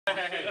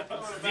Hey,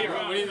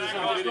 zero. We need this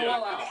on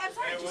video.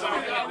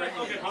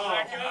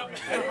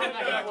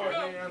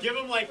 Give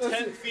him like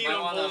 10 feet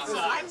on both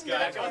sides,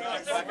 guys. Wait,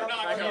 can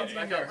I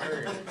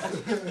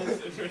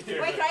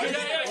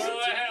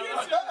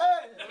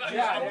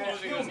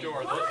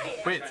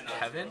Wait, it's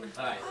Kevin?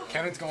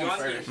 Kevin's going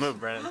first. Move,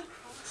 Brennan.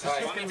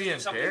 It's gonna be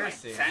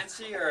embarrassing.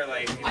 Fancy or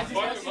like?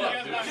 Whatever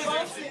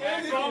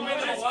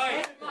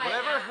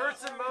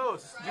hurts him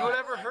most. Do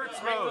whatever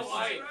hurts most.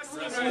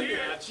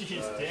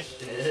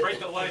 Break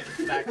the light.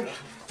 Back up.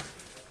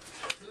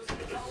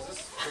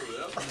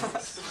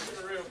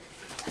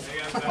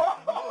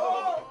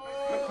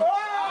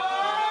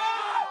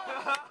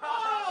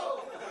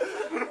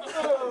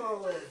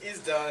 He's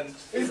done.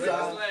 He's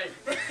done.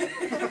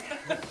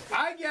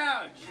 I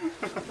gouge.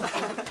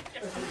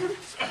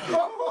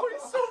 Oh,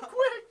 he's so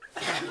quick.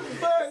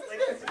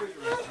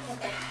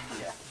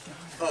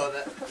 Oh,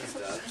 that he's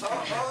done.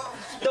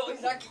 No,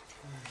 he's not.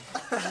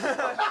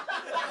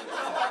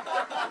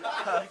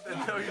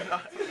 No, you're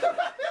not.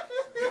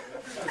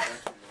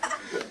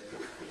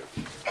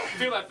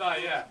 Feel that thigh,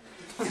 yeah.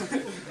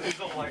 He's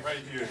all like right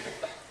here.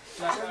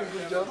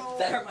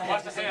 That hurt my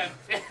Watch the hand.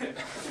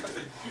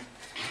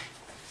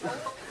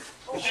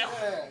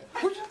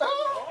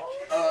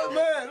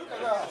 Man, look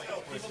at that.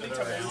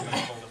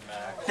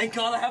 Thank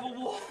God I have a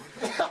wall.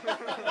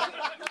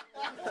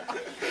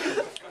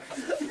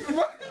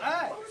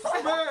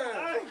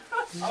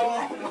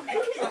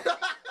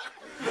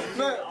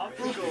 Man,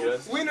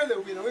 we know the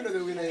winner. We know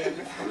the winner. Yeah.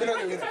 We know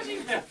the winner.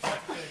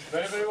 If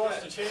anybody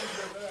wants to change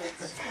their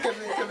bets.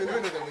 Kevin, we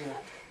know the winner.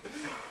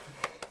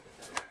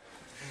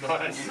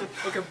 Nice.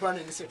 Okay,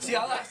 Brennan, this is. See,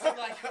 I lasted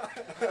like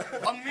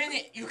a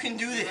minute. You can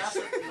do this.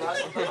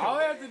 All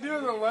I have to do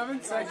is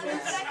 11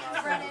 seconds.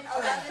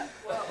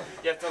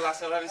 You have to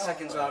last 11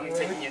 seconds without me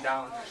taking you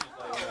down. I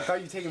thought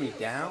you were taking me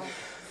down.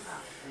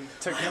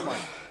 Took him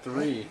like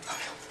 3.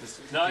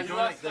 No, you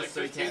lost like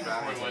 15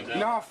 before we went down.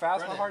 You know how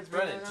fast my heart's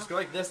beating? Brennan, just go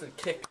like this and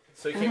kick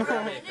so you can't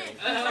grab anything.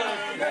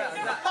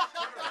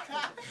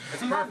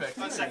 It's perfect.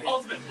 1 second.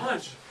 Ultimate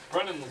punch.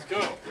 Brennan, let's go.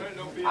 I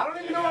don't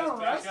even know how to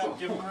wrestle.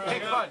 Give him a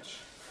Kick punch.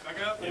 Back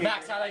up.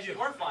 Max, how'd I do?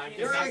 We're fine.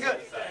 You're really good.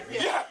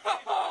 Yeah!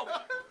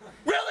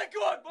 Really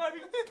good, buddy!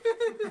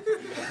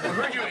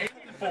 What are you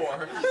aiming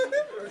for?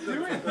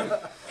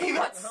 He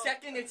got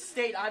second at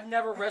state. I've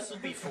never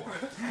wrestled before.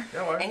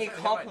 And he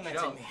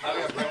complimented me.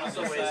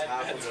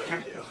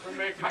 We're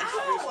making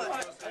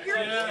You're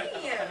an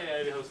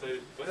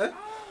idiot.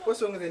 What's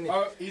wrong with him?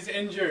 Oh, he's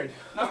injured.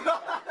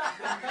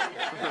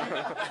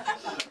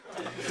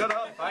 Shut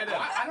up, fight him.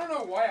 I don't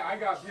know why I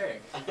got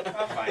picked.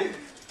 I'm fine.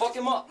 Fuck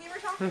him up. We were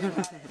talking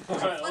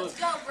about it. Let's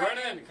go,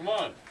 Brennan. Brennan, come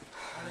on.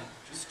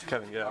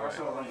 Kevin, get out.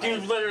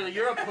 Dude, literally,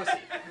 you're a pussy.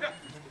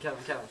 Kevin.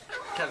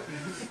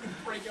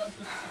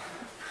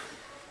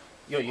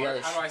 Yo, you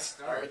gotta, How do I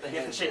start? You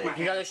have to shake my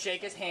you gotta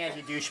shake his hand,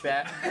 you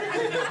douchebag.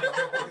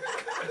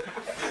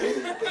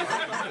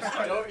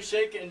 Don't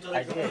shake it until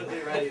I you're did.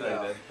 completely ready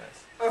though.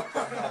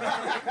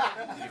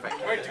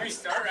 Wait, do we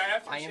start right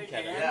after I am shake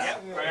Kevin. hands?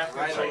 Yeah, Right after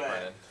right the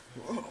away.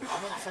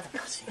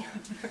 Pussy.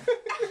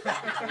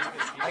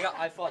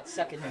 I fought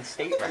second in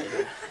state right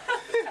here.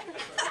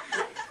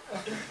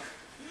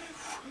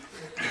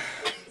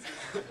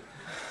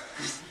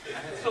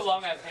 It's a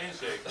long ass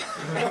handshake.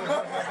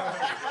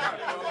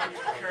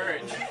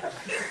 Courage.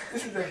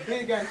 This is a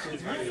big action.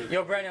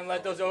 Yo, Brennan,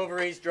 let those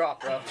ovaries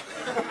drop, bro.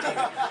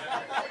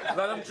 Let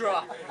them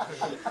drop.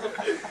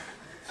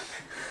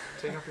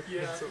 Take off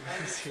your pants so we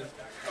can see.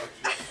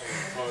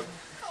 Oh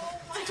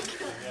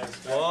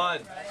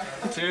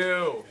 1,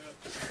 2,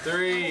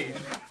 3,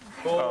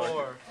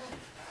 4,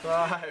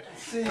 5,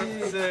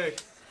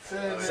 6.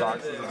 7.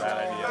 Socks is a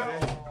bad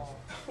idea.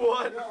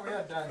 What? No, we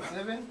are done.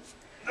 7.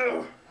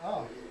 Oh.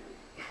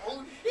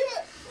 Holy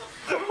shit!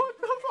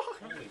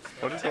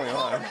 What is going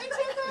on?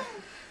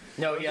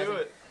 No, he Do hasn't.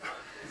 it.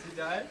 Is he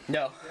died?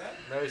 No.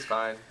 No, he's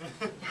fine.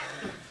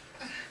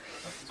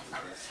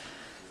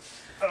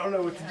 I don't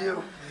know what to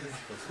do.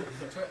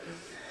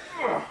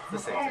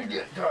 I'm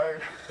getting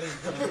tired.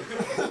 It's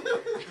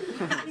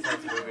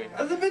moving.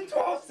 Has it been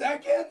 12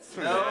 seconds?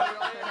 No, you're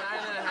only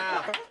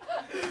at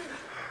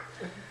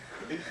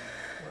 9.5.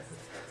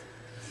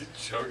 You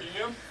choking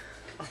him?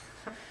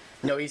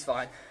 No, he's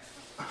fine.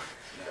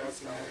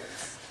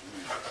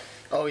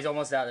 Oh, he's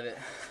almost out of it.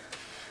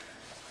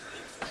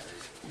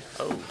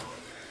 Oh.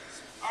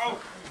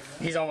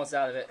 He's almost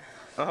out of it.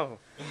 Oh.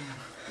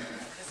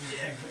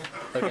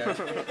 Look at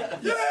him.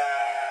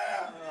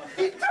 Yeah!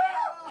 He did!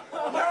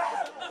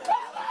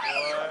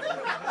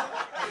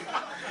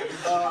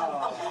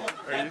 Are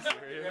you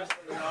serious?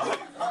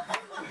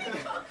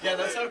 Yeah,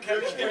 that's how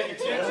Kevin's getting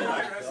attention.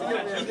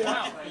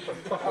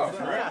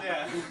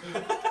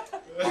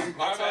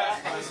 My bad.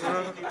 I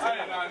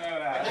did not know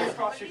that. Wait,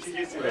 what did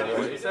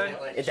you say?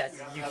 That's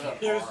you.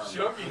 He was was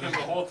choking him the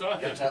whole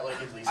time. That,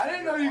 like, at least I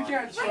didn't know you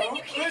can't choke. Brennan,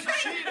 you can't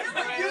try to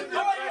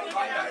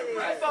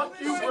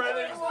Fuck you,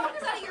 Brennan. walk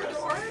us out of your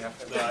door.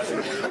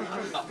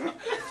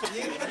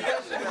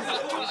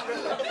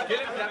 Get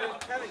him, Kevin.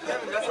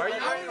 Why are you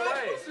running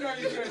away? I know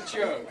you couldn't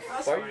choke.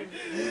 Why are you...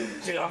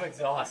 Dude, I'm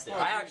exhausted.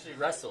 I actually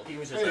wrestled. He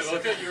was just Dude,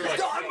 look at you like.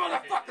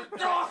 motherfucker,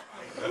 dog!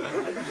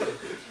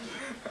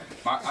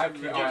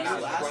 I've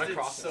run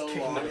across so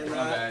long in My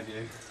that. bad,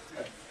 dude.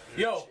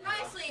 Yo,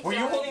 Nicely were you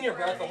done. holding your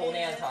breath the whole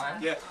damn time?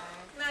 Yeah.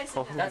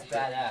 Nicely done. That's You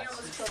badass.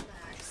 almost killed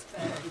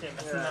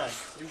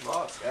Max. You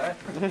lost, guy.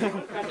 I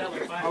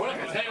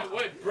want to tell you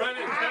what,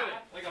 Brennan, Kevin.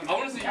 I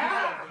want to see you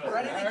guys.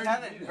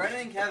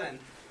 Brennan and Kevin.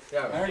 I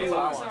already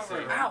lost.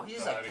 Ow,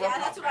 he's a Yeah,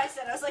 that's what I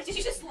said. I was like, did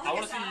you just lock I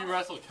want us to see out? you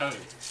wrestle Kevin.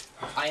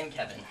 I am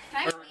Kevin.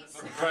 Can I please?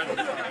 Brennan.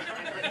 Can I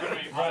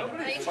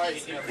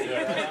please?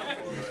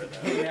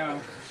 Yeah.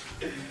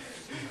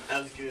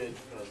 That was good.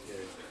 That was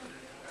good.